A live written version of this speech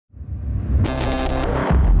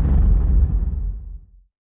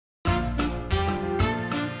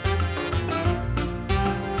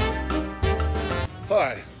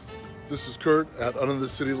This is Kurt at Under the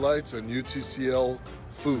City Lights and UTCL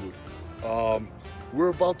Food. We're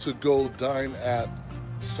about to go dine at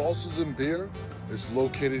Salsa and Beers. It's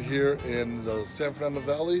located here in the San Fernando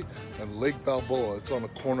Valley and Lake Balboa. It's on the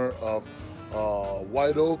corner of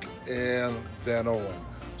White Oak and Van Owen.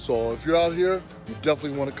 So if you're out here, you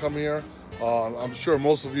definitely want to come here. I'm sure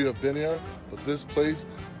most of you have been here, but this place,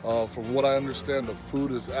 from what I understand, the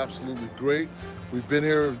food is absolutely great. We've been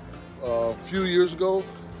here a few years ago,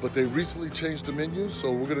 but they recently changed the menu,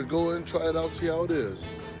 so we're gonna go in and try it out, see how it is.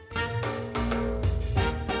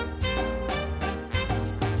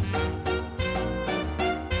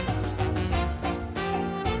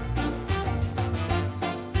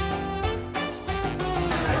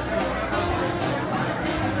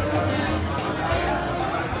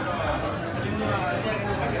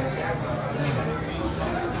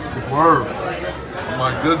 Superb. Oh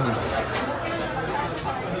my goodness.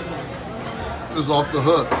 It's off the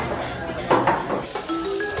hook.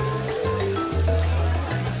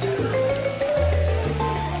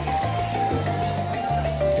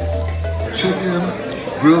 Chicken,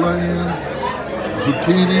 grilled onions,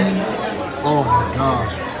 zucchini, oh my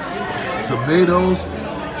gosh. Tomatoes,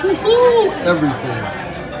 woohoo, everything.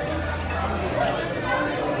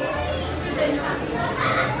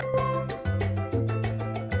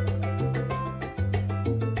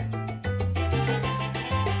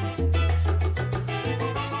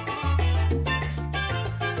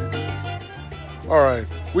 All right,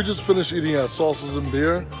 we just finished eating at Salsa and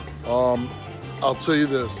Beers. I'll tell you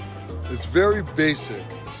this, it's very basic,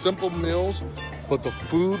 simple meals, but the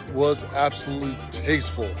food was absolutely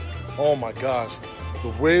tasteful. Oh my gosh, the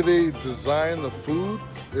way they designed the food,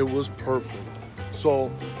 it was perfect.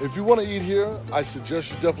 So if you want to eat here, I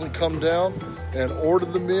suggest you definitely come down and order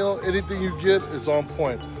the meal. Anything you get is on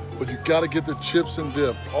point, but you gotta get the chips and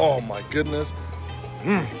dip. Oh my goodness.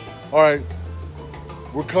 All right.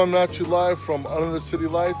 We're coming at you live from Under the City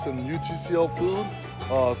Lights and UTCL Food.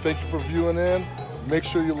 Thank you for viewing in. Make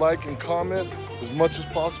sure you like and comment as much as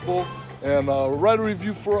possible and write a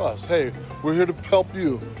review for us. Hey, we're here to help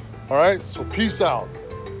you. All right, so peace out.